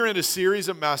We're in a series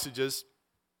of messages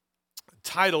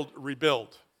titled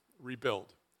Rebuild.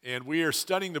 And we are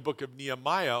studying the book of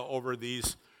Nehemiah over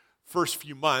these first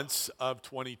few months of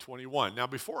 2021. Now,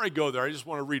 before I go there, I just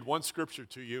want to read one scripture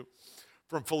to you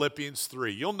from Philippians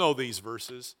 3. You'll know these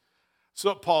verses.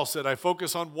 So Paul said, I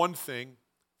focus on one thing,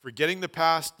 forgetting the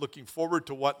past, looking forward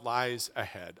to what lies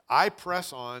ahead. I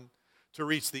press on to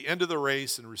reach the end of the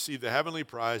race and receive the heavenly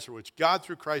prize for which God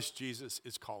through Christ Jesus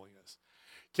is calling us.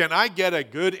 Can I get a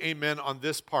good amen on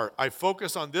this part? I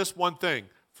focus on this one thing,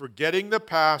 forgetting the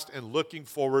past and looking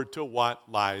forward to what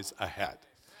lies ahead.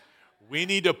 We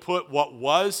need to put what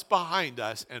was behind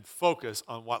us and focus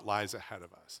on what lies ahead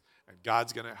of us. And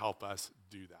God's going to help us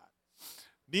do that.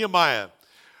 Nehemiah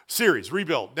series,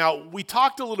 Rebuild. Now, we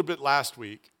talked a little bit last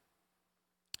week.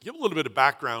 Give a little bit of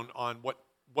background on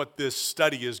what this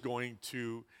study is going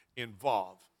to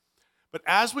involve. But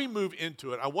as we move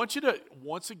into it, I want you to,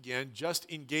 once again,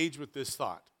 just engage with this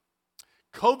thought.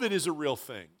 COVID is a real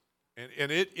thing,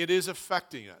 and it is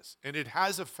affecting us, and it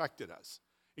has affected us.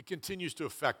 It continues to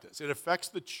affect us. It affects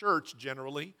the church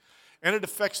generally, and it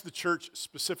affects the church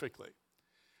specifically.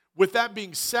 With that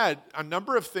being said, a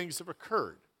number of things have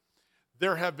occurred.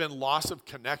 There have been loss of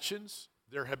connections.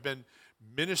 There have been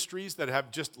ministries that have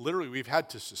just literally, we've had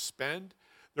to suspend.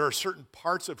 There are certain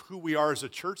parts of who we are as a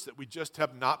church that we just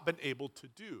have not been able to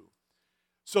do.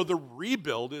 So the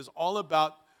rebuild is all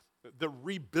about the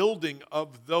rebuilding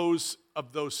of those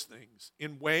things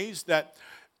in ways that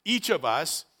each of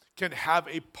us can have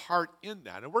a part in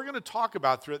that. And we're going to talk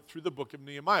about through the book of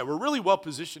Nehemiah. We're really well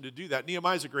positioned to do that.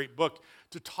 Nehemiah is a great book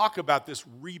to talk about this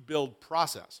rebuild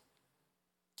process.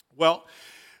 Well,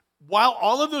 while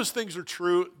all of those things are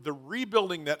true, the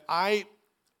rebuilding that I'm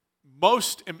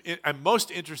most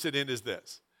interested in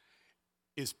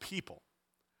is people.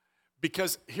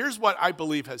 Because here's what I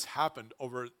believe has happened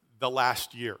over the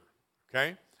last year,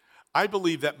 okay? I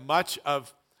believe that much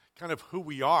of kind of who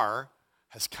we are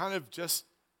has kind of just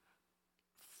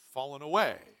fallen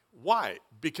away. Why?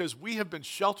 Because we have been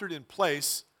sheltered in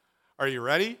place, are you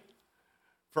ready?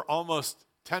 For almost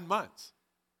 10 months.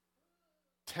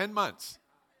 10 months.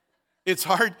 It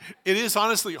is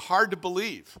honestly hard to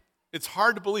believe. It's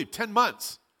hard to believe. 10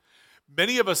 months.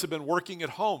 Many of us have been working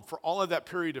at home for all of that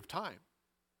period of time.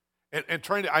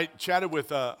 I chatted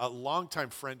with a longtime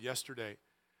friend yesterday,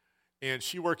 and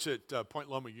she works at Point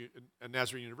Loma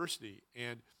Nazarene University.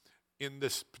 And in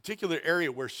this particular area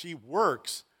where she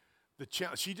works,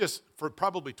 she just, for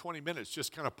probably 20 minutes,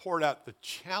 just kind of poured out the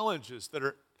challenges that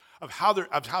are of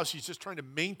how she's just trying to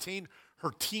maintain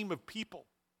her team of people.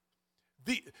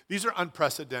 These are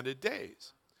unprecedented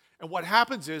days. And what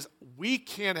happens is we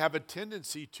can have a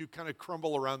tendency to kind of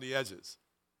crumble around the edges.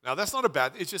 Now, that's not a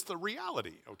bad thing. It's just the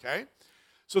reality, okay?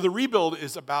 So the rebuild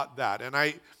is about that. And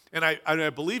I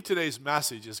believe today's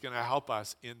message is going to help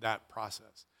us in that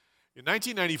process. In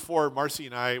 1994, Marcy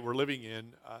and I were living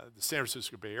in the San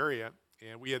Francisco Bay Area,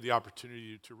 and we had the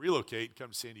opportunity to relocate and come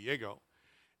to San Diego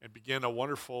and begin a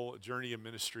wonderful journey of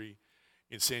ministry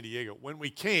in San Diego. When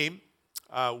we came,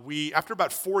 after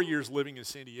about 4 years living in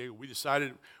San Diego, we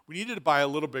decided we needed to buy a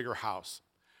little bigger house.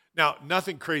 Now,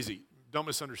 nothing crazy. Don't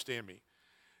misunderstand me.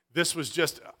 This was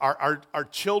just, our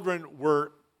children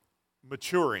were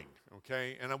maturing,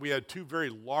 okay? And we had two very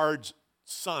large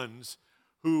sons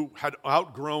who had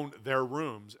outgrown their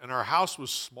rooms, and our house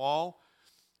was small.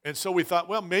 And so we thought,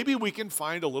 well, maybe we can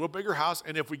find a little bigger house,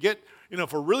 and if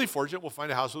we're really fortunate, we'll find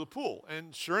a house with a pool.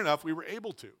 And sure enough, we were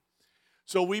able to.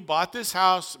 So we bought this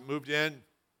house, moved in,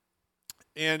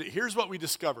 and here's what we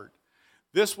discovered.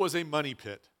 This was a money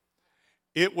pit.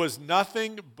 It was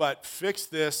nothing but fix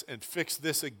this and fix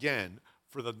this again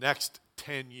for the next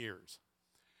 10 years.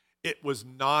 It was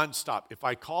nonstop. If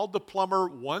I called the plumber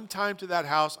one time to that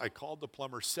house, I called the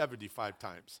plumber 75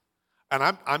 times.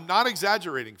 And I'm not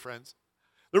exaggerating, friends.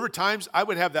 There were times I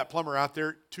would have that plumber out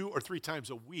there 2 or 3 times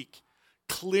a week,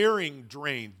 clearing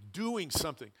drains, doing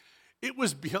something. It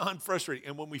was beyond frustrating.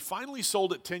 And when we finally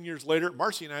sold it 10 years later,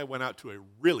 Marcy and I went out to a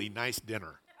really nice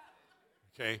dinner.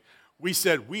 Okay? We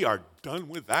said, we are done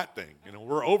with that thing.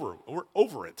 We're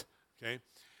over it. Okay?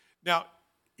 Now,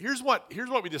 here's what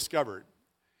we discovered.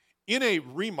 In a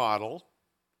remodel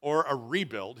or a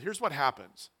rebuild, here's what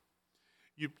happens.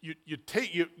 You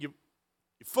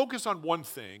focus on one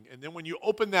thing, and then when you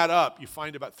open that up, you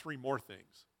find about 3 more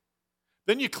things.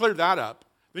 Then you clear that up.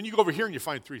 Then you go over here and you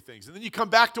find 3 things. And then you come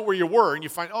back to where you were and you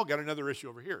find, got another issue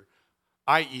over here,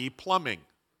 i.e. plumbing,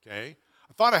 okay?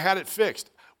 I thought I had it fixed.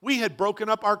 We had broken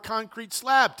up our concrete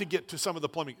slab to get to some of the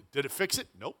plumbing. Did it fix it?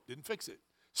 Nope, didn't fix it.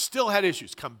 Still had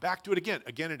issues. Come back to it again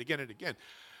and again and again.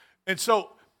 And so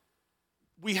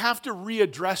we have to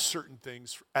readdress certain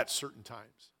things at certain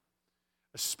times.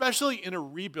 especially in a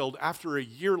rebuild after a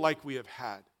year like we have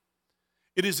had,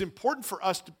 it is important for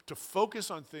us to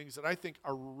focus on things that I think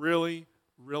are really,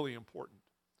 really important.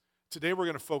 Today we're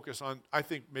going to focus on, I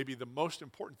think, maybe the most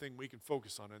important thing we can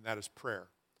focus on, and that is prayer.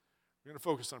 We're going to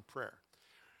focus on prayer.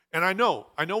 And I know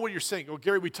what you're saying. Oh,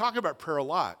 Gary, we talk about prayer a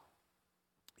lot.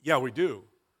 Yeah, we do.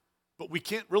 But we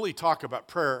can't really talk about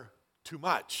prayer too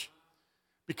much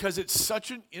because it's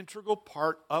such an integral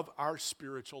part of our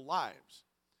spiritual lives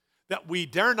that we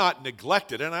dare not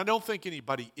neglect it, and I don't think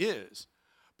anybody is.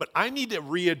 But I need to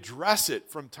readdress it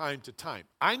from time to time.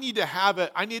 I need to have a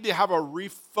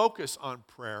refocus on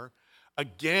prayer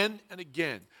again and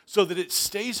again so that it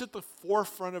stays at the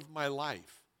forefront of my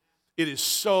life. It is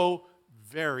so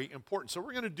very important. So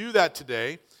we're going to do that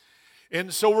today.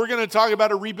 And so we're going to talk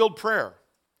about a rebuild prayer.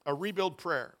 A rebuild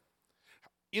prayer.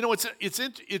 You know,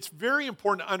 it's very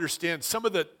important to understand some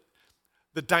of the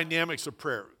dynamics of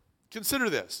prayer. Consider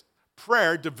this.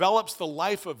 Prayer develops the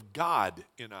life of God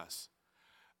in us.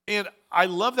 And I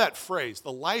love that phrase,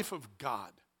 the life of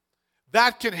God.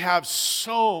 That can have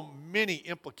so many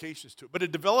implications to it, but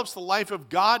it develops the life of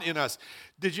God in us.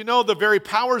 Did you know the very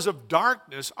powers of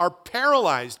darkness are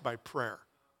paralyzed by prayer?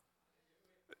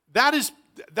 That is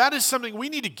something we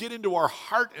need to get into our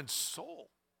heart and soul.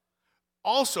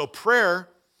 Also, prayer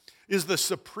is the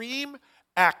supreme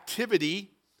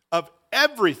activity of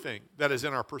everything that is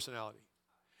in our personality.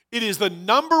 It is the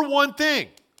number one thing,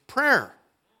 prayer.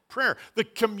 Prayer, the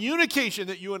communication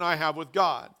that you and I have with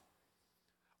God.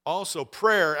 Also,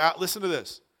 prayer, listen to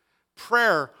this.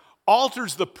 Prayer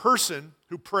alters the person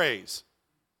who prays,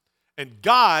 and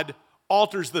God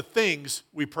alters the things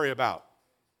we pray about.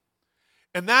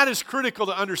 And that is critical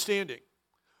to understanding.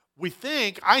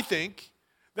 I think,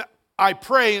 that I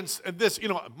pray and this,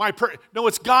 my prayer. No,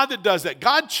 it's God that does that.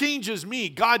 God changes me.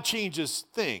 God changes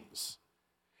things.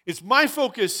 It's my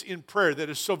focus in prayer that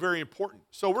is so very important.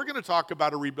 So we're going to talk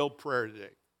about a rebuild prayer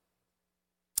today.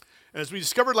 And as we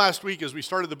discovered last week as we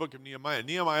started the book of Nehemiah,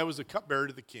 Nehemiah was the cupbearer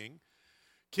to the king,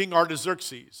 King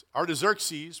Artaxerxes.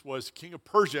 Artaxerxes was king of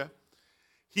Persia.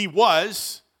 He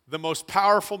was the most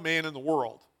powerful man in the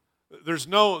world. There's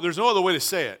no other way to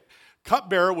say it.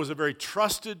 Cupbearer was a very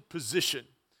trusted position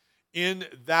in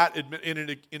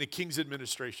a king's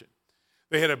administration.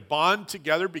 They had a bond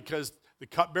together because the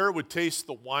cupbearer would taste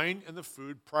the wine and the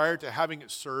food prior to having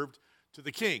it served to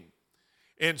the king.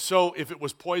 And so if it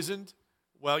was poisoned,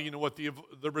 well, you know what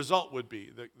the result would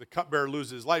be. The cupbearer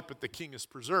loses his life, but the king is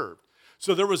preserved.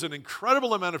 So there was an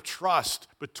incredible amount of trust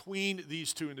between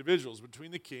these two individuals, between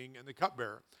the king and the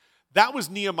cupbearer. That was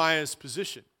Nehemiah's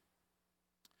position.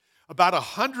 About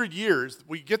 100 years,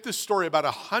 we get this story about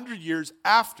 100 years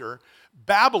after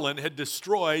Babylon had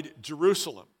destroyed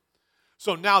Jerusalem.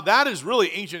 So now that is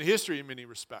really ancient history in many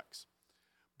respects.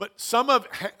 But some of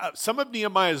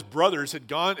Nehemiah's brothers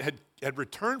had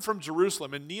returned from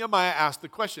Jerusalem, and Nehemiah asked the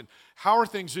question, how are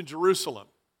things in Jerusalem?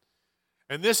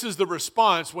 And this is the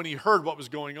response when he heard what was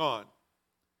going on.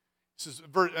 This is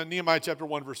Nehemiah chapter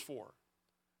 1, verse 4.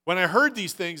 When I heard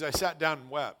these things, I sat down and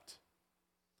wept.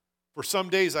 For some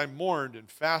days I mourned and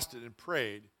fasted and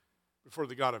prayed before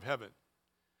the God of heaven.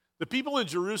 The people in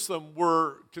Jerusalem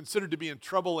were considered to be in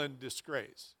trouble and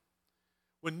disgrace.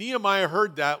 When Nehemiah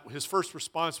heard that, his first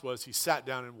response was he sat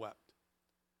down and wept.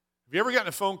 Have you ever gotten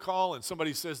a phone call and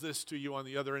somebody says this to you on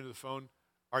the other end of the phone?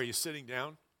 Are you sitting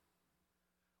down?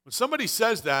 When somebody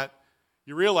says that,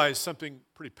 you realize something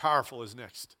pretty powerful is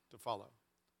next to follow.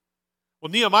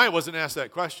 Well, Nehemiah wasn't asked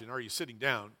that question, are you sitting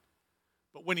down?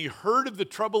 But when he heard of the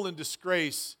trouble and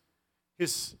disgrace,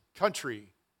 his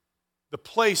country, the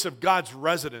place of God's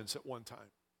residence at one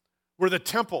time, where the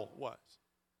temple was,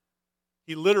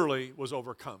 he literally was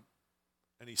overcome.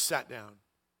 And he sat down.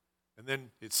 And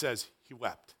then it says he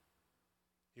wept.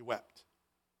 He wept.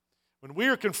 When we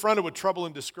are confronted with trouble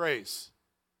and disgrace,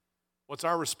 what's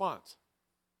our response?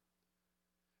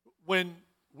 When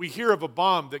we hear of a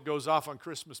bomb that goes off on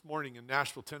Christmas morning in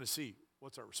Nashville, Tennessee,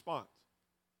 what's our response?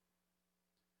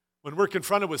 When we're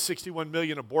confronted with 61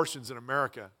 million abortions in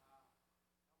America,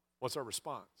 what's our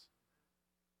response?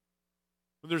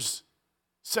 When there's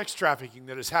sex trafficking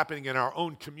that is happening in our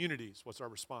own communities, what's our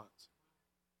response?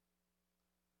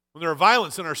 When there are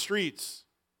violence in our streets,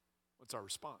 what's our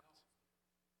response?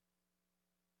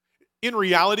 In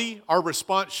reality, our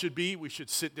response should be we should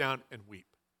sit down and weep.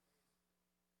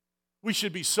 We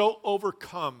should be so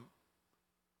overcome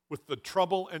with the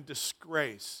trouble and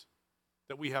disgrace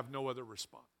that we have no other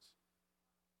response.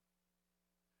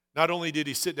 Not only did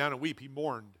he sit down and weep, he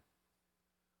mourned.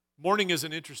 Mourning is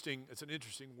an interesting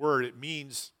word. It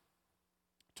means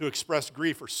to express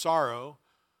grief or sorrow.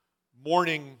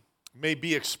 Mourning may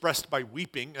be expressed by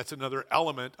weeping. That's another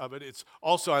element of it. It's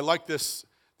also, I like this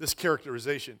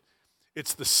characterization.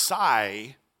 It's the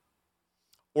sigh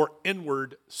or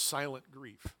inward silent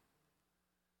grief.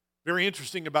 Very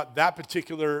interesting about that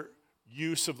particular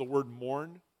use of the word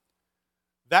mourn.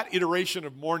 That iteration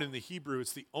of mourn in the Hebrew,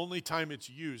 it's the only time it's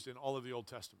used in all of the Old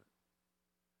Testament.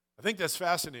 I think that's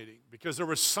fascinating because there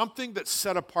was something that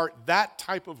set apart that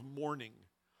type of mourning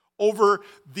over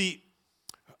the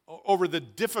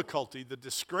difficulty, the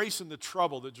disgrace, and the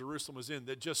trouble that Jerusalem was in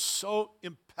that just so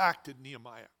impacted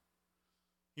Nehemiah.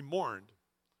 He mourned.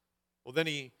 Well, then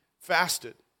he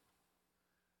fasted.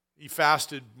 He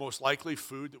fasted most likely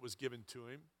food that was given to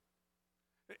him.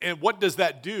 And what does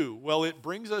that do? Well, it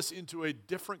brings us into a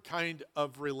different kind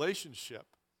of relationship,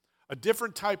 a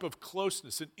different type of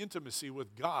closeness and intimacy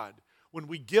with God when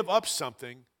we give up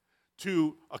something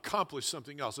to accomplish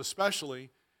something else, especially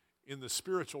in the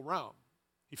spiritual realm.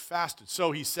 He fasted.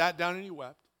 So he sat down and he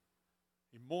wept.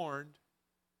 He mourned.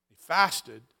 He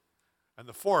fasted. And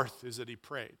the fourth is that he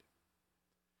prayed.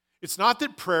 It's not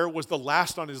that prayer was the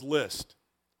last on his list,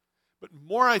 but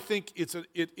more I think it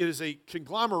is a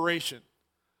conglomeration.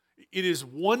 It is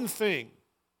one thing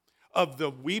of the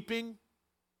weeping,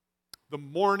 the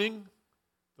mourning,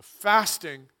 the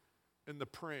fasting, and the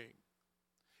praying.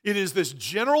 It is this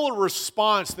general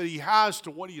response that he has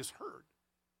to what he has heard.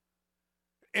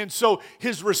 And so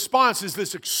his response is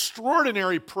this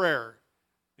extraordinary prayer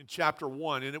in chapter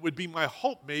 1. And it would be my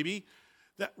hope maybe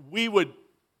that we would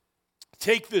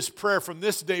take this prayer from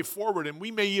this day forward and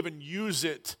we may even use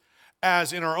it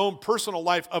as in our own personal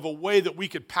life of a way that we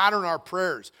could pattern our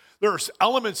prayers. There are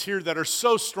elements here that are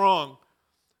so strong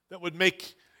that would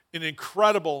make an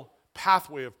incredible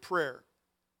pathway of prayer.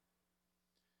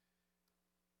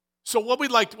 So what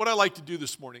I like to do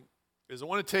this morning is I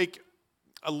want to take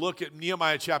a look at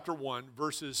Nehemiah chapter 1,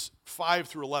 verses 5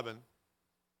 through 11.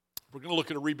 We're going to look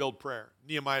at a rebuild prayer,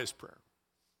 Nehemiah's prayer.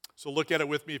 So look at it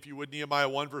with me if you would, Nehemiah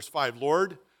 1, verse 5.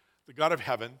 Lord, the God of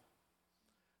heaven,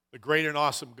 the great and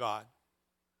awesome God,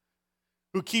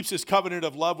 who keeps his covenant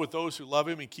of love with those who love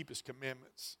him and keep his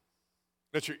commandments.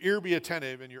 Let your ear be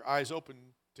attentive and your eyes open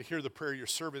to hear the prayer your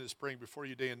servant is praying before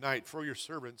you day and night for your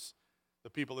servants, the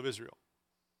people of Israel.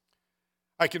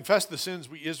 I confess the sins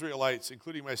we Israelites,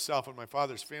 including myself and my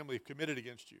father's family, have committed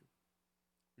against you.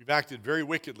 We've acted very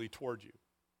wickedly toward you.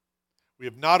 We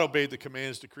have not obeyed the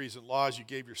commands, decrees, and laws you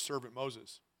gave your servant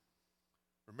Moses.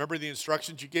 Remember the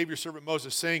instructions you gave your servant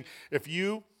Moses, saying, if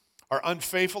you are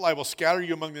unfaithful, I will scatter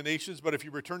you among the nations, but if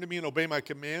you return to me and obey my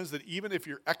commands, that even if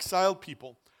your exiled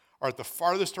people are at the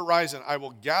farthest horizon, I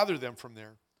will gather them from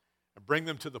there and bring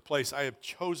them to the place I have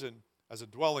chosen as a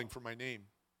dwelling for my name.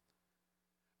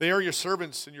 They are your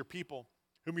servants and your people,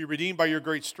 whom you redeemed by your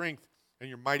great strength and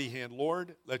your mighty hand.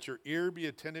 Lord, let your ear be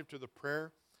attentive to the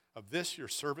prayer of this your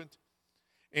servant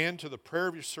and to the prayer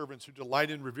of your servants who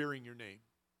delight in revering your name.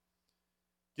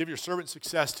 Give your servant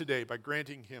success today by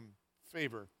granting him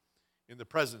favor in the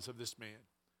presence of this man.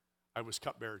 I was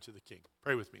cupbearer to the king.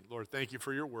 Pray with me. Lord, thank you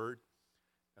for your word.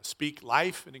 Now speak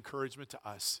life and encouragement to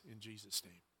us in Jesus'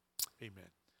 name. Amen.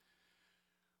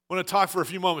 I want to talk for a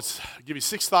few moments, give you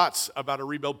 6 thoughts about a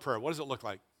rebuild prayer. What does it look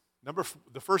like?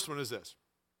 The first one is this.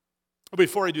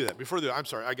 Before I do that, I'm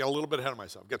sorry, I got a little bit ahead of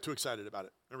myself. Got too excited about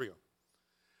it. There we go.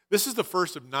 This is the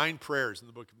first of 9 prayers in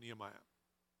the book of Nehemiah.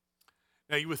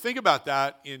 Now, you would think about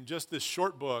that in just this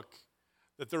short book,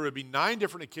 that there would be 9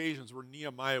 different occasions where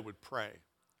Nehemiah would pray.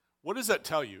 What does that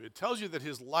tell you? It tells you that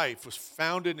his life was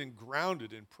founded and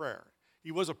grounded in prayer.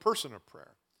 He was a person of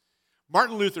prayer.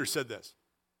 Martin Luther said this.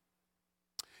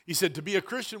 He said, to be a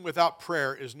Christian without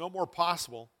prayer is no more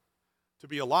possible to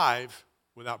be alive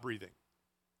without breathing.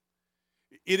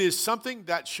 It is something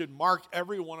that should mark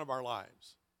every one of our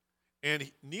lives.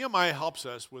 And Nehemiah helps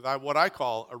us with what I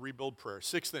call a rebuild prayer.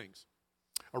 6 things.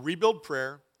 A rebuild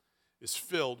prayer is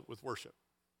filled with worship.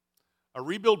 A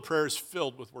rebuild prayer is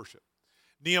filled with worship.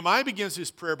 Nehemiah begins his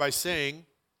prayer by saying,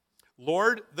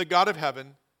 Lord, the God of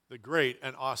heaven, the great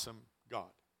and awesome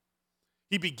God.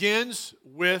 He begins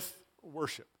with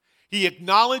worship. He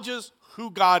acknowledges who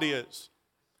God is.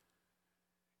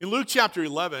 In Luke chapter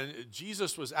 11,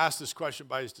 Jesus was asked this question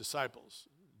by his disciples.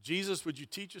 Jesus, would you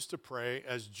teach us to pray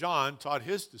as John taught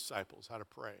his disciples how to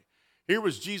pray? Here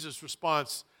was Jesus'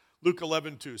 response, Luke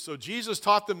 11:2. So Jesus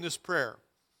taught them this prayer.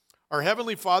 Our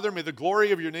Heavenly Father, may the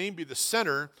glory of your name be the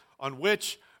center on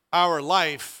which our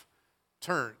life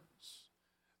turns.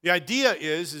 The idea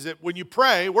is that when you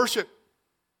pray, worship.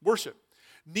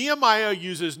 Nehemiah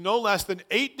uses no less than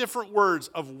 8 different words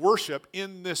of worship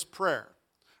in this prayer.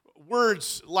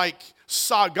 Words like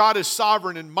God is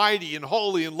sovereign and mighty and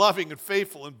holy and loving and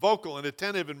faithful and vocal and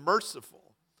attentive and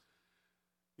merciful.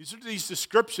 These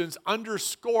descriptions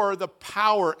underscore the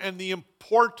power and the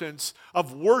importance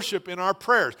of worship in our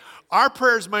prayers. Our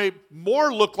prayers may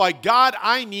more look like, God,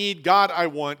 I need, God, I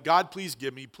want, God, please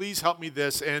give me, please help me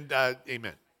this, and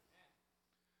amen.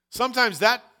 Sometimes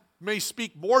that may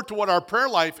speak more to what our prayer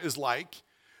life is like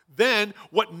than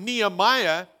what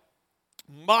Nehemiah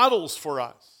models for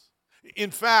us.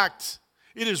 In fact,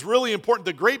 it is really important.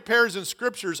 The great prayers in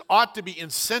scriptures ought to be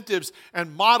incentives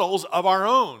and models of our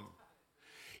own.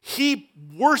 He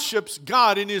worships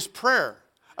God in his prayer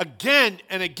again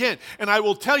and again. And I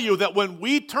will tell you that when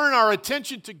we turn our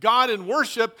attention to God in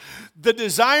worship, the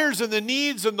desires and the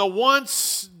needs and the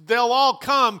wants, they'll all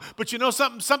come. But you know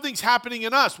something? Something's happening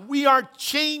in us. We are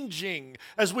changing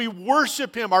as we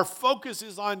worship him. Our focus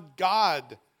is on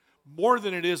God more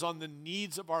than it is on the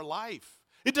needs of our life.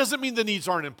 It doesn't mean the needs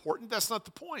aren't important. That's not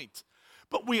the point.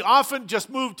 But we often just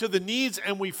move to the needs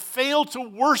and we fail to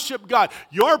worship God.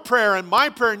 Your prayer and my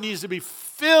prayer needs to be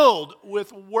filled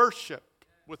with worship.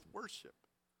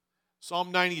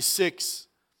 Psalm 96,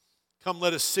 come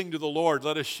let us sing to the Lord.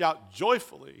 Let us shout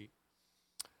joyfully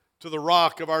to the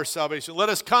rock of our salvation. Let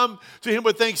us come to him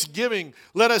with thanksgiving.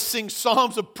 Let us sing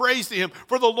psalms of praise to him.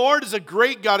 For the Lord is a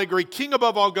great God, a great King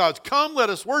above all gods. Come, let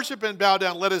us worship and bow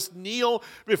down. Let us kneel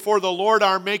before the Lord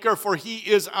our Maker, for he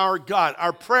is our God.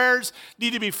 Our prayers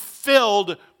need to be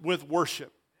filled with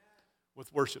worship.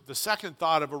 The second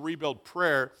thought of a rebuild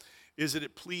prayer is that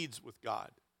it pleads with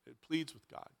God. It pleads with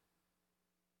God.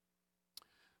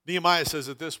 Nehemiah says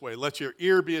it this way, let your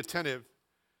ear be attentive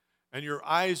and your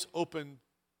eyes open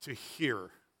to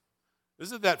hear.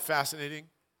 Isn't that fascinating?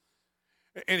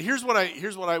 And here's what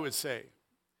I would say.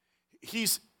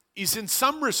 He's in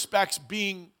some respects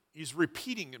he's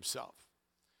repeating himself.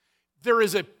 There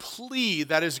is a plea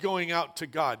that is going out to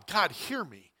God. God, hear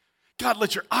me. God,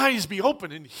 let your eyes be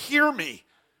open and hear me.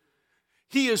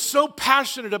 He is so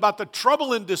passionate about the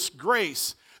trouble and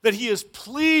disgrace that he is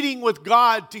pleading with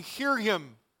God to hear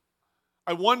him.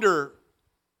 I wonder,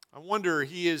 what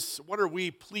are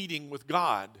we pleading with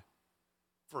God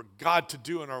for God to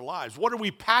do in our lives? What are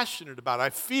we passionate about? I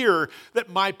fear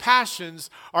that my passions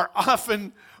are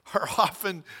often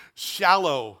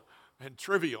shallow and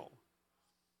trivial.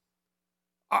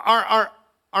 Are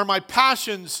my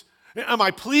passions, am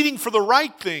I pleading for the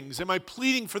right things? Am I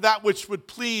pleading for that which would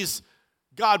please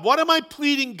God? What am I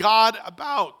pleading God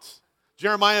about?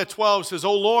 Jeremiah 12 says,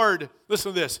 O Lord,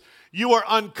 listen to this, you are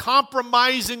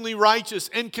uncompromisingly righteous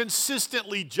and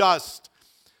consistently just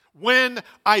when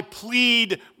I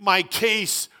plead my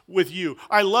case with you.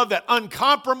 I love that.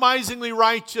 Uncompromisingly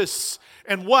righteous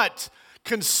and what?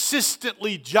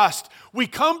 Consistently just. We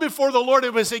come before the Lord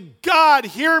and we say, God,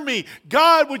 hear me.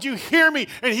 God, would you hear me?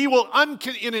 And he will,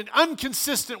 in an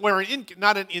inconsistent way, or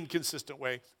not an inconsistent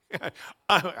way.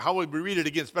 How would we read it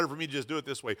again? It's better for me to just do it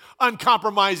this way.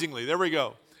 Uncompromisingly. There we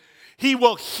go. He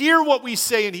will hear what we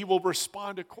say and he will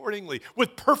respond accordingly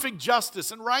with perfect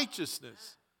justice and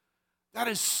righteousness. That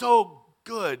is so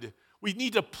good. We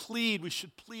need to plead. We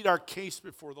should plead our case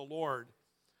before the Lord.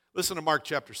 Listen to Mark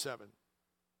chapter 7.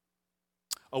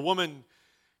 A woman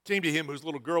came to him whose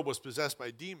little girl was possessed by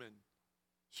a demon.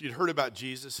 She had heard about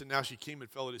Jesus and now she came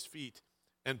and fell at his feet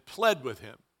and pled with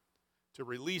him to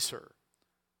release her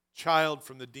child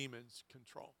from the demon's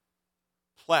control.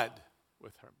 Pled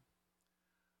with him.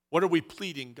 What are we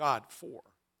pleading God for?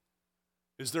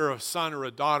 Is there a son or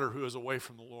a daughter who is away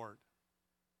from the Lord?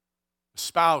 A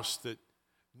spouse that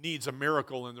needs a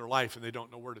miracle in their life and they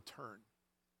don't know where to turn?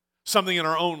 Something in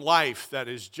our own life that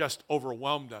has just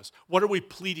overwhelmed us. What are we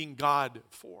pleading God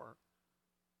for?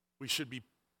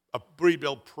 A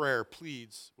rebuild prayer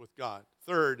pleads with God.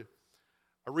 Third,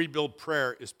 a rebuild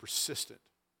prayer is persistent.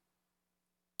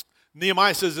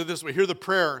 Nehemiah says it this way, hear the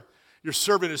prayer your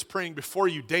servant is praying before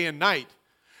you day and night.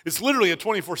 It's literally a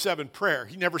 24/7 prayer.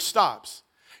 He never stops.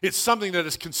 It's something that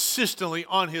is consistently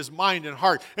on his mind and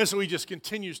heart. And so he just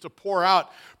continues to pour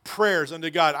out prayers unto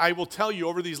God. I will tell you,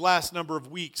 over these last number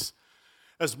of weeks,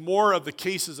 as more of the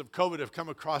cases of COVID have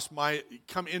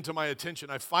come into my attention,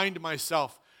 I find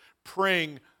myself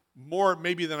praying more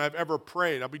maybe than I've ever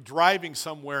prayed. I'll be driving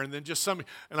somewhere and then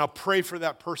and I'll pray for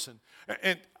that person.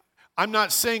 And I'm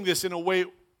not saying this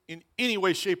in any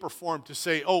way, shape, or form to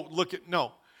say,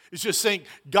 no. It's just saying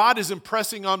God is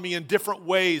impressing on me in different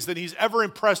ways than he's ever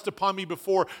impressed upon me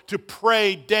before to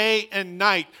pray day and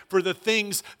night for the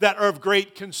things that are of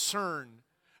great concern.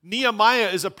 Nehemiah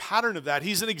is a pattern of that.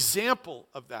 He's an example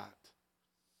of that.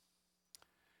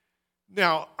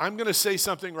 Now, I'm going to say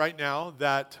something right now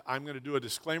that I'm going to do a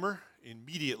disclaimer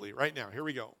immediately, right now. Here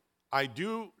we go. I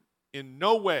do in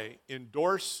no way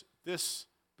endorse this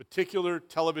particular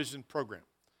television program.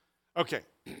 Okay,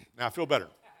 now I feel better.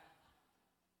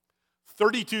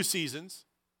 32 seasons,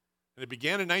 and it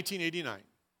began in 1989.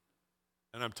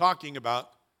 And I'm talking about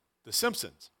The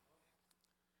Simpsons.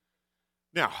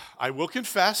 Now, I will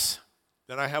confess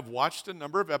that I have watched a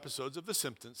number of episodes of The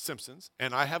Simpsons,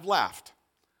 and I have laughed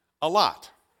a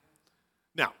lot.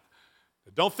 Now,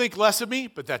 don't think less of me,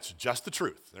 but that's just the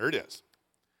truth. There it is.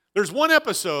 There's one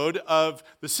episode of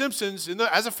The Simpsons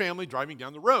as a family driving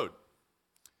down the road.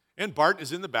 And Bart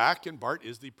is in the back, and Bart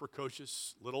is the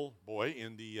precocious little boy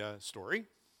in the story.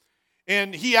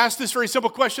 And he asked this very simple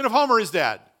question of Homer, his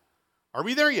dad. Are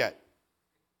we there yet?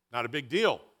 Not a big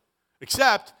deal.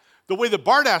 Except the way that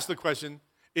Bart asked the question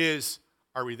is,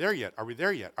 are we there yet? Are we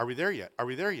there yet? Are we there yet? Are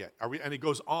we there yet? And it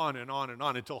goes on and on and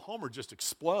on until Homer just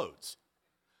explodes.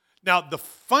 Now, the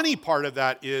funny part of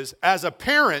that is, as a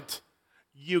parent,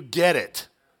 you get it.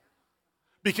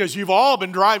 Because you've all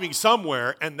been driving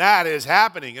somewhere, and that is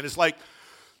happening. And it's like,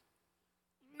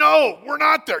 no, we're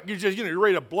not there. You're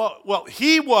ready to blow. Well,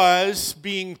 he was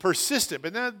being persistent,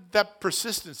 but that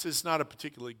persistence is not a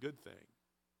particularly good thing.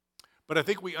 But I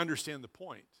think we understand the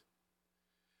point.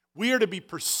 We are to be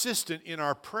persistent in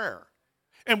our prayer.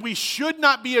 And we should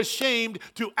not be ashamed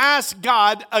to ask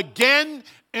God again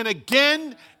and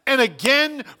again and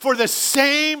again for the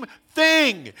same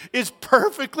thing. It's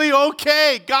perfectly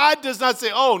okay. God does not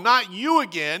say, oh, not you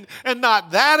again and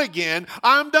not that again.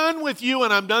 I'm done with you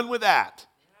and I'm done with that.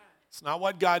 It's not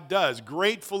what God does.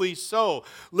 Gratefully so.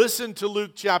 Listen to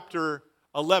Luke chapter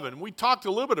 11. We talked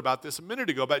a little bit about this a minute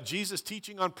ago, about Jesus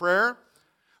teaching on prayer.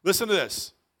 Listen to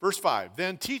this. Verse 5.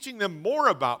 Then teaching them more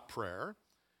about prayer,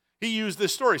 he used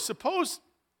this story. Suppose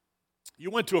you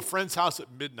went to a friend's house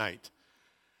at midnight,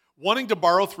 wanting to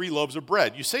borrow 3 loaves of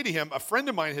bread. You say to him, a friend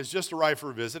of mine has just arrived for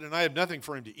a visit, and I have nothing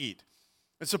for him to eat.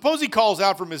 And suppose he calls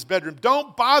out from his bedroom,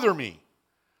 don't bother me.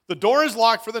 The door is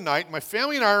locked for the night, and my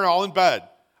family and I are all in bed.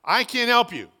 I can't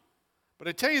help you. But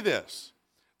I tell you this,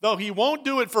 though he won't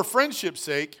do it for friendship's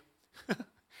sake,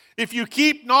 if you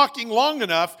keep knocking long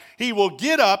enough, he will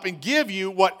get up and give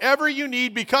you whatever you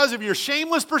need because of your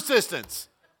shameless persistence.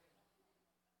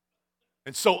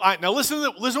 And so, now listen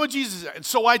to what Jesus said. And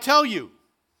so I tell you,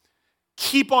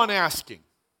 keep on asking,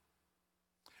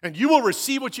 and you will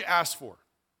receive what you ask for.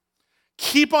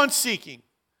 Keep on seeking,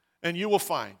 and you will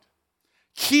find.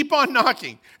 Keep on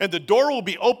knocking, and the door will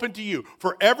be open to you.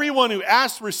 For everyone who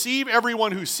asks, receive.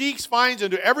 Everyone who seeks, finds.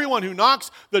 And to everyone who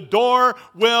knocks, the door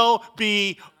will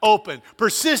be open.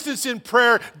 Persistence in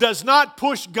prayer does not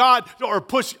push God or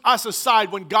push us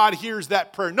aside when God hears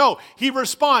that prayer. No, he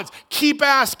responds. Keep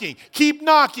asking, keep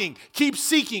knocking, keep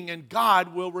seeking, and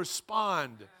God will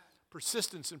respond.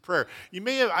 Persistence in prayer. You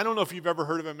may have, I don't know if you've ever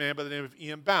heard of a man by the name of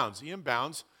E.M. Bounds. E.M.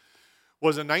 Bounds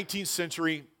was a 19th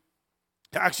century.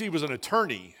 Actually, he was an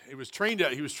attorney. He was trained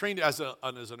as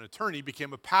an attorney,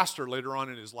 became a pastor later on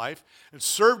in his life, and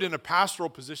served in a pastoral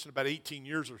position about 18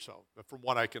 years or so, from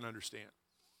what I can understand.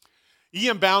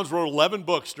 E.M. Bounds wrote 11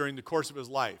 books during the course of his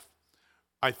life.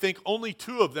 I think only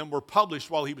 2 of them were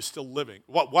published while he was still living,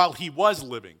 while he was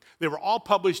living. They were all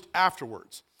published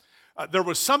afterwards. There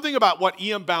was something about what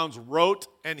E.M. Bounds wrote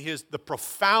and the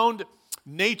profound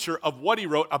nature of what he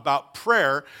wrote about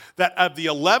prayer, that of the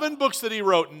 11 books that he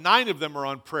wrote, 9 of them are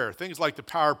on prayer. Things like The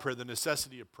Power of Prayer, The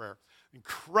Necessity of Prayer.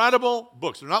 Incredible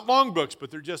books. They're not long books, but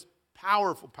they're just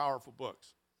powerful, powerful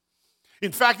books.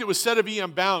 In fact, it was said of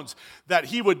E.M. Bounds that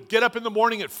he would get up in the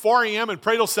morning at 4 a.m. and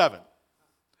pray till 7.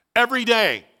 Every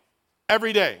day,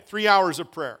 3 hours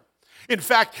of prayer. In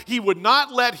fact, he would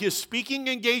not let his speaking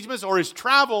engagements or his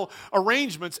travel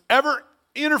arrangements ever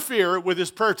interfere with his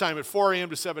prayer time at 4 a.m.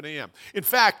 to 7 a.m. In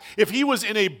fact, if he was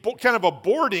in a kind of a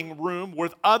boarding room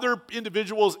with other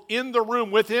individuals in the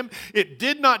room with him, it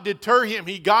did not deter him.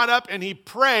 He got up and he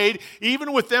prayed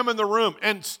even with them in the room,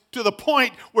 and to the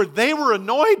point where they were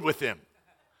annoyed with him.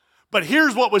 But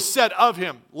here's what was said of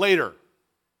him later,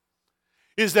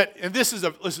 is that, and this is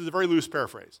a very loose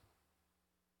paraphrase.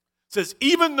 It says,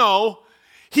 even though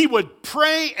he would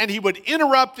pray and he would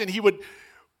interrupt and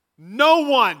no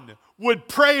one would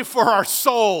pray for our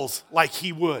souls like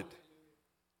he would.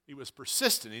 He was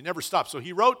persistent. He never stopped. So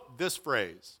he wrote this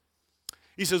phrase.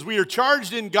 He says, we are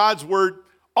charged in God's word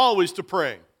always to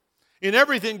pray, in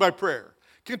everything by prayer,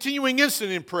 continuing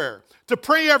instant in prayer, to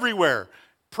pray everywhere,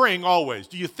 praying always.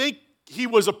 Do you think he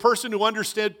was a person who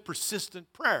understood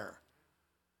persistent prayer?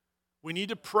 We need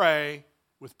to pray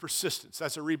with persistence.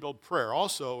 That's a rebuild prayer.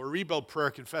 Also, a rebuild prayer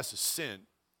confesses sin.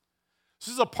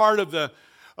 This is a part of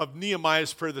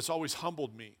Nehemiah's prayer that's always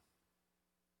humbled me.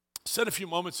 I said a few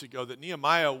moments ago that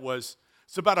Nehemiah it's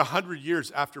about 100 years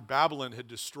after Babylon had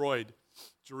destroyed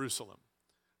Jerusalem.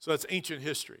 So that's ancient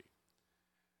history.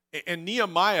 And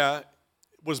Nehemiah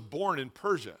was born in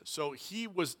Persia, so he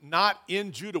was not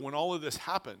in Judah when all of this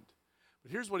happened.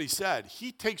 But here's what he said.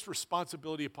 He takes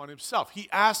responsibility upon himself. He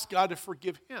asked God to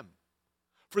forgive him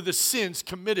for the sins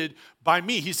committed by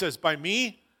me. He says, by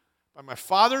me, by my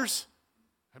fathers,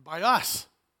 and by us.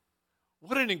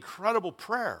 What an incredible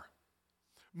prayer.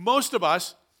 Most of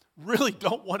us really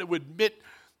don't want to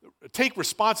take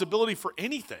responsibility for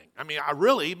anything.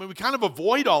 We kind of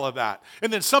avoid all of that.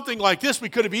 And then something like this, we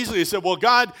could have easily said, well,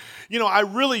 God, I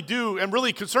really am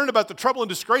really concerned about the trouble and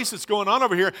disgrace that's going on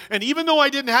over here. And even though I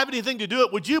didn't have anything to do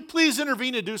it, would you please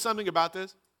intervene and do something about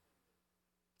this?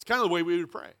 It's kind of the way we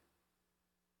would pray.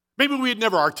 Maybe we'd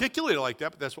never articulate it like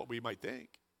that, but that's what we might think.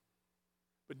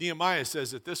 But Nehemiah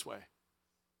says it this way: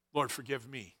 Lord, forgive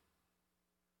me.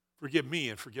 Forgive me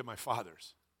and forgive my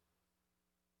fathers.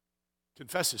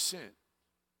 Confess his sin.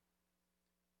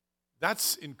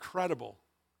 That's incredible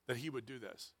that he would do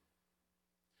this.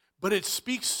 But it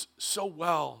speaks so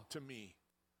well to me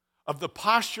of the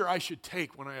posture I should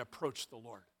take when I approach the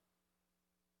Lord.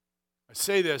 I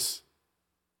say this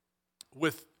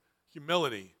with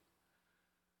humility.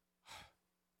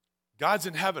 God's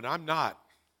in heaven, I'm not.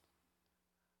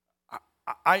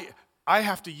 I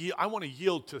have to yield. I want to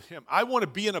yield to him. I want to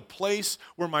be in a place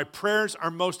where my prayers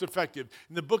are most effective.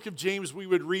 In the book of James, we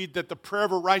would read that the prayer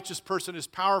of a righteous person is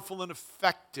powerful and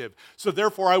effective. So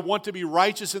therefore, I want to be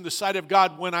righteous in the sight of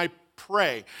God when I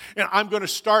pray. And I'm going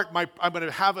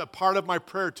to have a part of my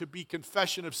prayer to be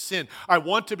confession of sin. I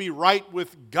want to be right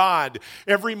with God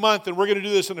every month, and we're going to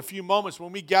do this in a few moments.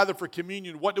 When we gather for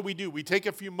communion, what do? We take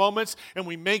a few moments and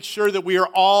we make sure that we are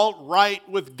all right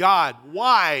with God.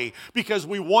 Why? Because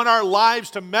we want our lives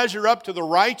to measure up to the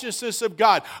righteousness of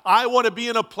God. I want to be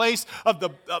in a place of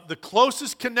the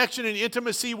closest connection and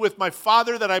intimacy with my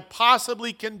Father that I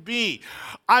possibly can be.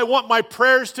 I want my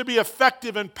prayers to be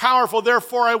effective and powerful.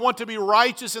 Therefore, I want to be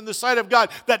righteous in the sight of God.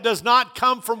 That does not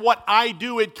come from what I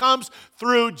do. It comes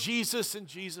through Jesus and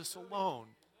Jesus alone.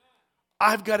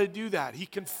 I've got to do that. He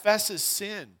confesses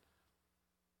sin.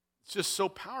 It's just so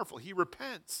powerful. He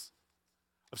repents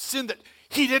of sin that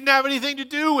he didn't have anything to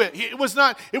do with. It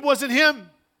wasn't him,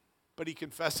 but he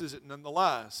confesses it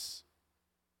nonetheless.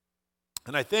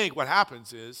 And I think what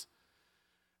happens is,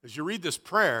 as you read this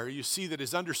prayer, you see that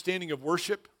his understanding of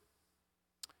worship,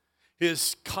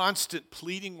 his constant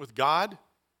pleading with God,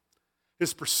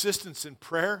 his persistence in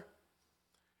prayer,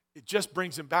 it just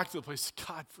brings him back to the place,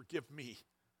 God, forgive me.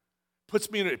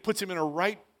 It puts him in a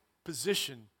right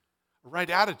position, a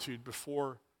right attitude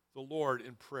before the Lord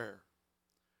in prayer.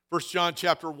 1 John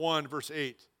chapter 1, verse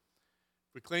 8. If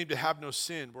we claim to have no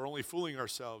sin, we're only fooling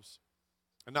ourselves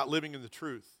and not living in the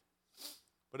truth.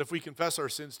 But if we confess our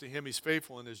sins to him, he's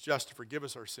faithful and is just to forgive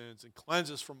us our sins and cleanse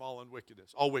us from all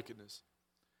wickedness.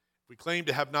 If we claim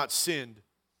to have not sinned,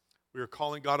 we are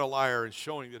calling God a liar and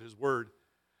showing that his word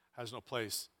has no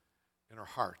place in our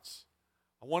hearts.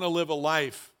 I want to live a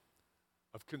life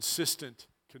of consistent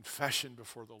confession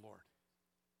before the Lord,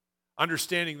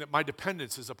 understanding that my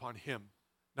dependence is upon him,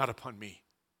 not upon me.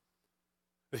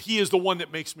 That he is the one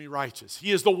that makes me righteous.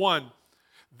 He is the one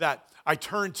that I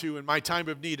turn to in my time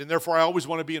of need, and therefore I always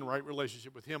want to be in right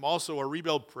relationship with him. Also, a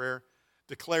rebuild prayer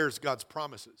declares God's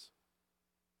promises.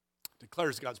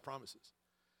 Declares God's promises.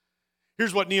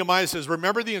 Here's what Nehemiah says: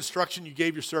 remember the instruction you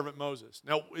gave your servant Moses.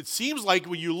 Now, it seems like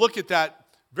when you look at that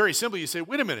very simply, you say,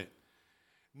 wait a minute.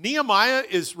 Nehemiah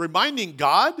is reminding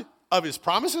God of his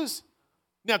promises?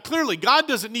 Now, clearly, God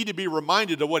doesn't need to be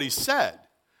reminded of what he said.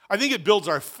 I think it builds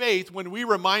our faith when we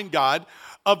remind God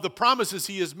of the promises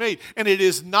he has made. And it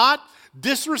is not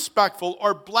disrespectful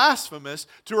or blasphemous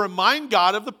to remind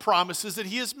God of the promises that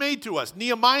he has made to us.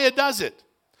 Nehemiah does it.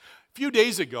 A few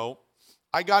days ago,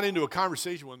 I got into a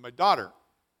conversation with my daughter,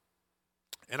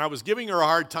 and I was giving her a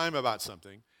hard time about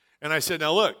something. And I said,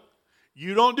 now look,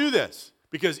 you don't do this,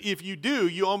 because if you do,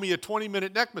 you owe me a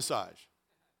 20-minute neck massage.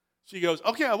 She goes,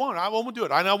 okay, I won't do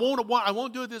it. And I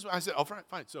won't do it this way. I said, oh,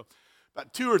 fine. So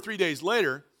about 2 or 3 days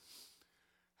later,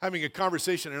 having a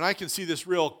conversation, and I can see this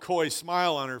real coy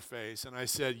smile on her face. And I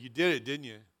said, you did it, didn't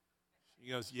you?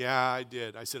 She goes, yeah, I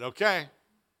did. I said, okay,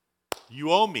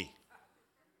 you owe me.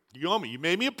 You owe me. You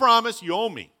made me a promise. You owe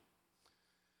me.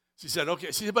 She said, okay.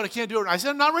 She said, but I can't do it. I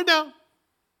said, not right now,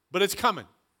 but it's coming.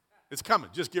 It's coming.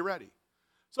 Just get ready.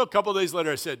 So a couple of days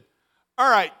later, I said, all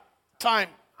right, time.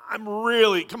 Come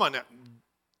on now,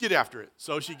 get after it.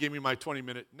 So she gave me my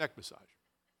 20-minute neck massage.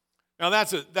 Now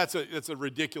that's a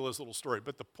ridiculous little story.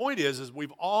 But the point is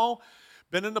we've all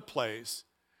been in a place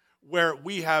where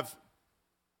we've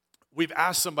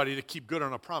asked somebody to keep good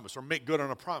on a promise or make good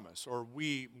on a promise, or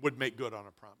we would make good on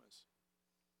a promise.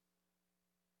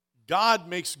 God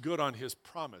makes good on his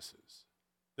promises.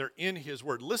 They're in his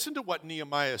word. Listen to what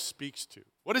Nehemiah speaks to.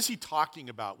 What is he talking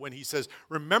about when he says,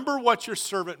 remember what your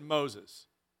servant Moses,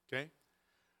 okay?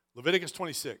 Leviticus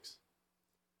 26.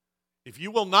 If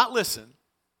you will not listen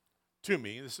to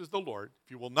me, this is the Lord, if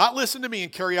you will not listen to me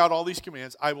and carry out all these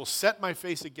commands, I will set my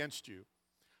face against you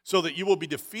so that you will be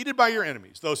defeated by your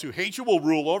enemies. Those who hate you will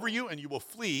rule over you, and you will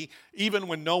flee even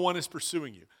when no one is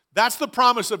pursuing you. That's the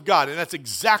promise of God, and that's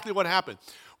exactly what happened.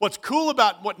 What's cool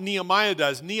about what Nehemiah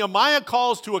does, Nehemiah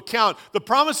calls to account the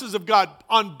promises of God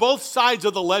on both sides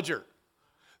of the ledger.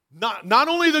 Not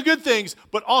only the good things,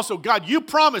 but also, God, you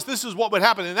promised this is what would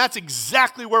happen, and that's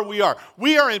exactly where we are.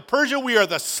 We are in Persia. We are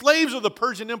the slaves of the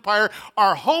Persian Empire.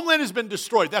 Our homeland has been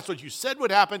destroyed. That's what you said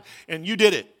would happen, and you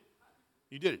did it.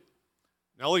 You did it.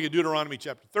 Now look at Deuteronomy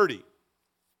chapter 30.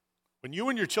 When you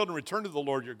and your children return to the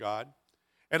Lord your God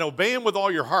and obey him with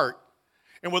all your heart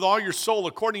and with all your soul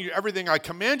according to everything I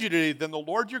command you today, then the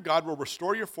Lord your God will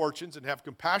restore your fortunes and have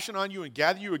compassion on you and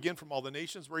gather you again from all the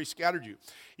nations where he scattered you.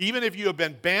 Even if you have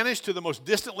been banished to the most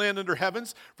distant land under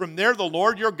heavens, from there the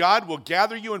Lord your God will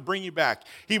gather you and bring you back.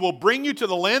 He will bring you to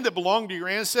the land that belonged to your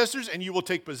ancestors, and you will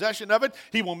take possession of it.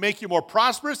 He will make you more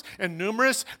prosperous and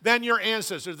numerous than your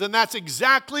ancestors. And that's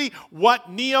exactly what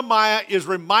Nehemiah is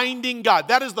reminding God.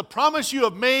 That is the promise you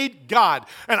have made, God.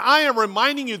 And I am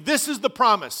reminding you, this is the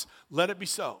promise. Let it be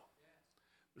so.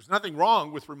 There's nothing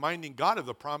wrong with reminding God of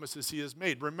the promises he has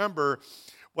made. Remember,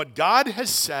 what God has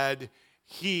said,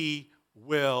 he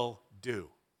will do.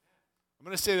 I'm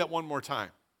going to say that one more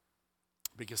time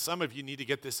because some of you need to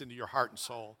get this into your heart and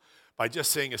soul by just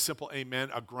saying a simple amen,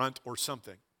 a grunt, or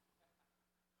something.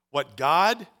 What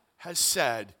God has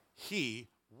said, he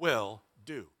will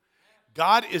do.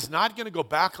 God is not going to go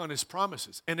back on his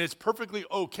promises, and it's perfectly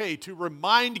okay to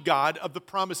remind God of the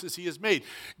promises he has made.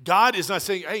 God is not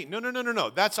saying, hey, no,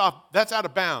 that's out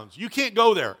of bounds. You can't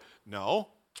go there. No,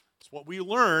 it's what we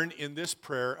learn in this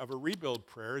prayer of a rebuild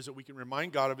prayer is that we can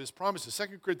remind God of his promises.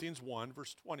 2 Corinthians 1,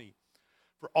 verse 20.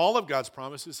 For all of God's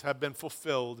promises have been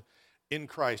fulfilled in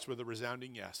Christ with a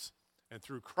resounding yes. And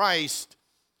through Christ,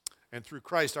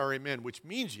 our amen, which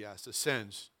means yes,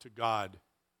 ascends to God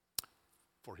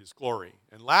for his glory.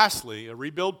 And lastly, a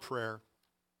rebuild prayer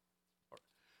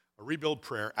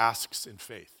asks in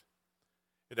faith.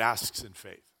 It asks in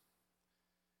faith.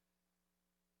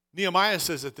 Nehemiah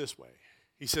says it this way.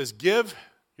 He says, give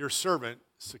your servant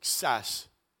success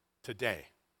today.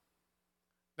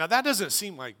 Now that doesn't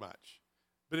seem like much,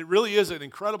 but it really is an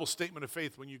incredible statement of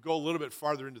faith when you go a little bit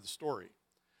farther into the story.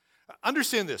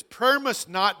 Understand this, prayer must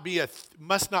not be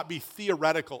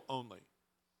theoretical only.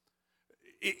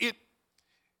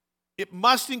 It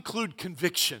must include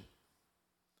conviction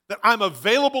that I'm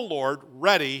available, Lord,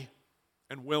 ready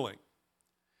and willing.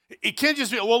 It can't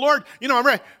just be, well, Lord, I'm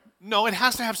ready. No, it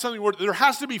has to have something. There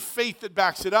has to be faith that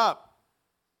backs it up.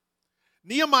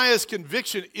 Nehemiah's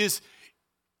conviction is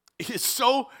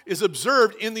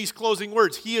observed in these closing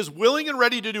words. He is willing and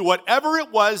ready to do whatever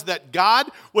it was that God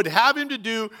would have him to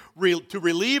do to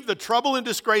relieve the trouble and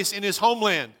disgrace in his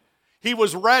homeland. He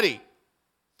was ready.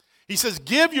 He says,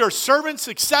 give your servant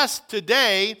success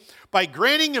today by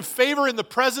granting him favor in the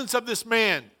presence of this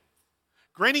man.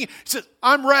 He says,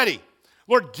 I'm ready.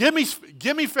 Lord, give me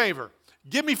favor.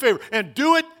 Give me favor. And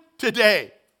do it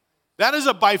today. That is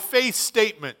a by faith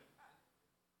statement.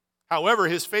 However,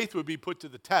 his faith would be put to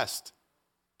the test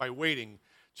by waiting.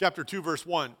 Chapter 2, verse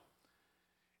 1.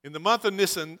 In the month of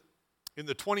Nisan, in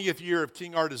the 20th year of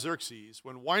King Artaxerxes,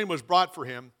 when wine was brought for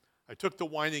him, I took the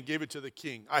wine and gave it to the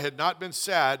king. I had not been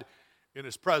sad in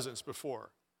his presence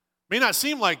before. May not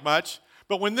seem like much,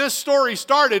 but when this story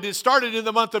started, it started in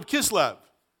the month of Kislev.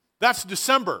 That's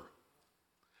December.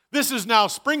 This is now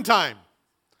springtime.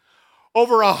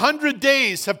 Over 100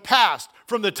 days have passed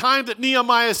from the time that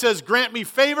Nehemiah says, grant me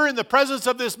favor in the presence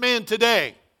of this man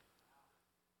today.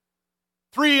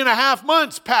 3.5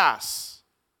 months pass.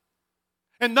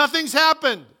 And nothing's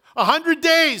happened. 100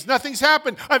 days, nothing's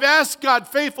happened. I've asked God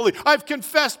faithfully. I've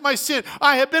confessed my sin.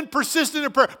 I have been persistent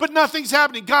in prayer, but nothing's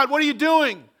happening. God, what are you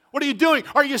doing? What are you doing?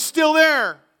 Are you still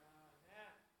there?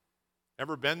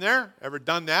 Ever been there? Ever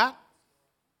done that?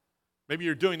 Maybe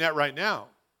you're doing that right now.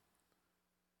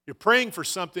 You're praying for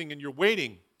something and you're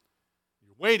waiting.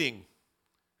 You're waiting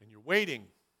and you're waiting.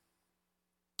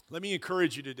 Let me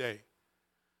encourage you today.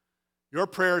 Your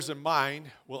prayers and mine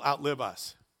will outlive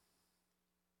us.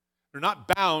 They're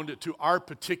not bound to our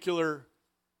particular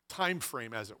time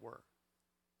frame, as it were.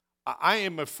 I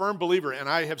am a firm believer, and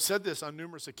I have said this on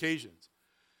numerous occasions.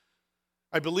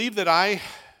 I believe that I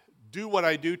do what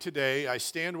I do today, I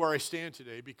stand where I stand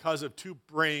today because of 2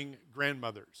 praying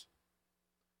grandmothers,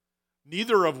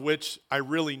 neither of which I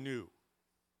really knew.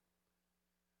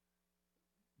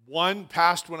 One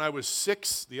passed when I was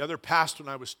 6, the other passed when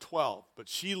I was 12. But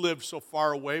she lived so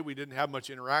far away, we didn't have much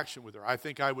interaction with her. I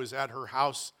think I was at her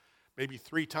house maybe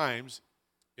 3 times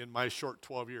in my short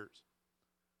 12 years.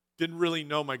 Didn't really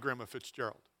know my Grandma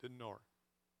Fitzgerald. Didn't know her.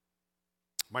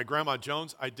 My Grandma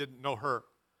Jones, I didn't know her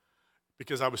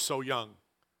because I was so young.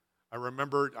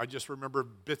 I just remember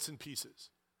bits and pieces.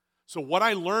 So what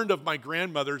I learned of my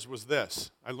grandmothers was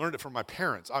this. I learned it from my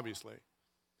parents, obviously.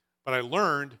 But I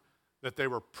learned that they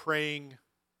were praying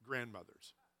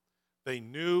grandmothers. They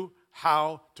knew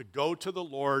how to go to the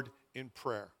Lord in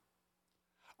prayer.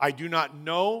 I do not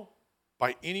know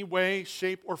by any way,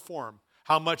 shape, or form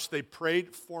how much they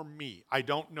prayed for me. I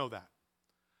don't know that.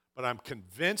 But I'm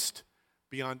convinced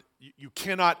beyond, you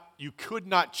could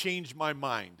not change my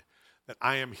mind that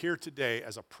I am here today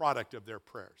as a product of their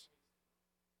prayers.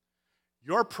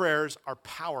 Your prayers are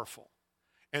powerful,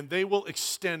 and they will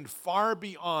extend far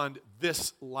beyond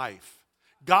this life.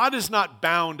 God is not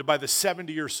bound by the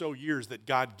 70 or so years that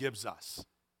God gives us.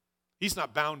 He's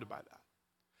not bound by that.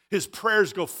 His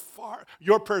prayers go far,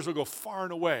 your prayers will go far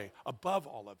and away above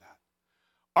all of that.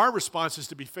 Our response is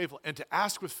to be faithful and to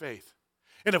ask with faith.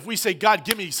 And if we say, God,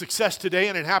 give me success today,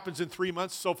 and it happens in 3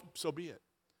 months, so be it.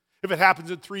 If it happens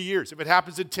in 3 years, if it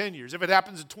happens in 10 years, if it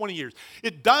happens in 20 years,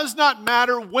 it does not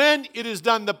matter when it is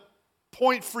done. The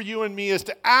point for you and me is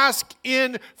to ask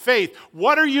in faith.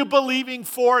 What are you believing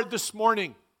for this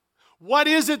morning? What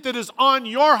is it that is on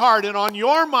your heart and on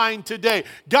your mind today?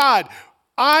 God,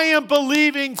 I am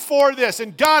believing for this,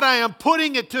 and God, I am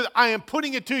putting it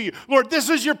to you. Lord, this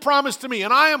is your promise to me,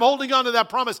 and I am holding on to that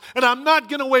promise, and I'm not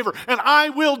going to waver, and I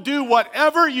will do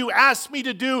whatever you ask me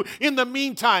to do in the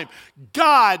meantime.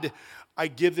 God, I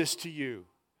give this to you.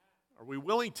 Are we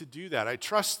willing to do that? I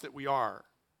trust that we are.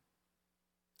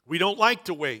 We don't like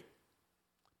to wait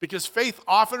because faith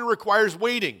often requires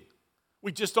waiting.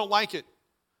 We just don't like it.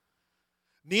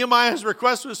 Nehemiah's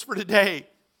request was for today.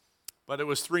 But it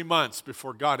was 3 months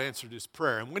before God answered his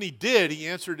prayer. And when he did, he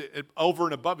answered it over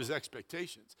and above his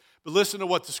expectations. But listen to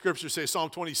what the scriptures say, Psalm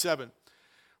 27.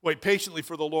 Wait patiently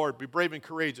for the Lord. Be brave and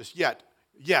courageous.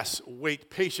 Yes, wait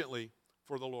patiently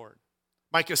for the Lord.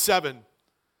 Micah 7.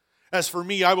 As for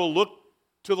me, I will look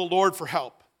to the Lord for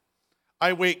help.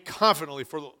 I wait confidently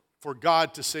for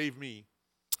God to save me.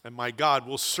 And my God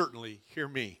will certainly hear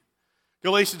me.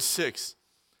 Galatians 6.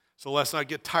 So let's not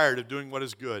get tired of doing what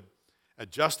is good. At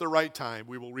just the right time,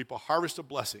 we will reap a harvest of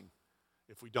blessing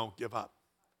if we don't give up.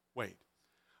 Wait.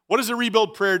 What does a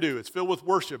rebuild prayer do? It's filled with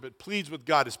worship. It pleads with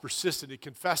God. It's persistent. It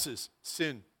confesses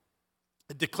sin.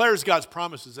 It declares God's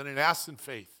promises, and it asks in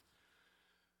faith.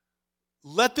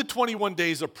 Let the 21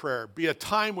 days of prayer be a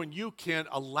time when you can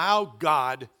allow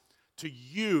God to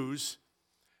use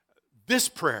this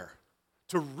prayer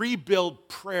to rebuild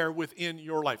prayer within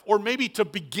your life, or maybe to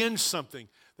begin something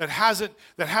that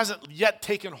hasn't yet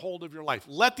taken hold of your life.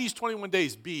 Let these 21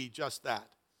 days be just that.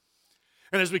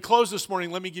 And as we close this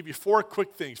morning, let me give you 4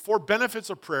 quick things, 4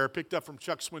 benefits of prayer picked up from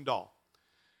Chuck Swindoll.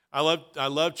 I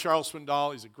love Charles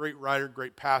Swindoll. He's a great writer,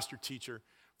 great pastor, teacher.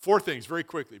 4 things very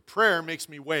quickly. Prayer makes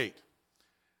me wait.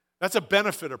 That's a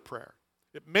benefit of prayer.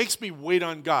 It makes me wait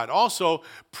on God. Also,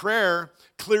 prayer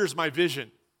clears my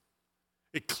vision.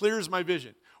 It clears my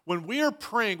vision. When we are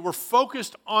praying, we're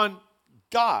focused on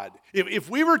God. If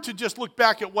we were to just look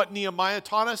back at what Nehemiah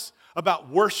taught us about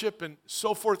worship and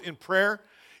so forth in prayer,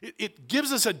 it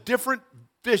gives us a different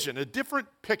vision, a different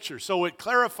picture. So it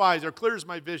clarifies or clears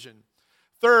my vision.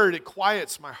 Third, it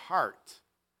quiets my heart.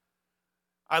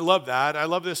 I love that. I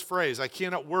love this phrase. I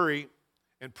cannot worry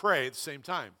and pray at the same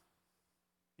time.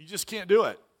 You just can't do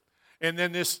it. And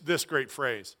then this great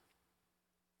phrase.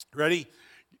 Ready?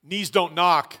 Knees don't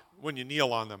knock when you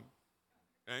kneel on them.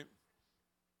 Okay?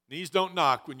 Knees don't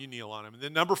knock when you kneel on them. And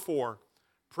then number 4,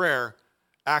 prayer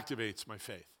activates my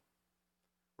faith.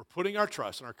 We're putting our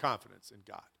trust and our confidence in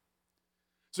God.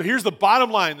 So here's the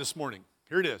bottom line this morning.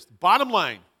 Here it is. Bottom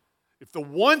line. If the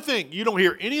one thing, you don't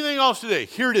hear anything else today,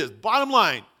 here it is. Bottom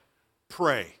line,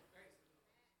 pray.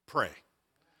 Pray.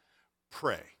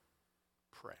 Pray.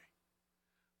 Pray.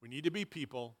 We need to be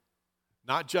people,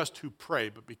 not just who pray,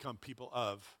 but become people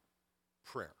of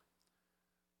prayer.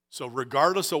 So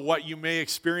regardless of what you may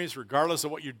experience, regardless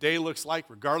of what your day looks like,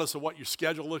 regardless of what your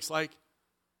schedule looks like,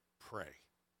 pray,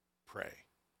 pray,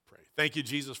 pray. Thank you,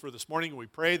 Jesus, for this morning. We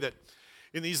pray that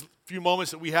in these few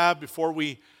moments that we have before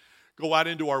we go out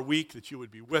into our week, that you would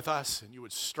be with us and you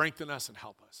would strengthen us and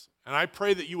help us. And I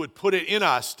pray that you would put it in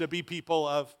us to be people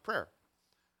of prayer.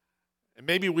 And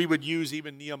maybe we would use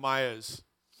even Nehemiah's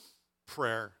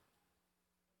prayer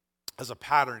as a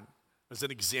pattern, as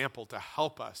an example to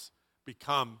help us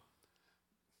become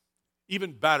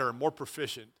even better, more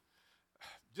proficient,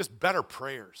 just better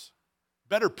prayers,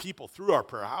 better people through our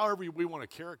prayer, however we want to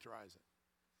characterize it.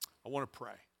 I want to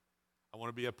pray. I want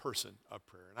to be a person of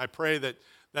prayer. And I pray that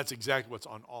that's exactly what's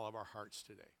on all of our hearts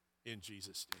today. In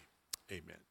Jesus' name, amen.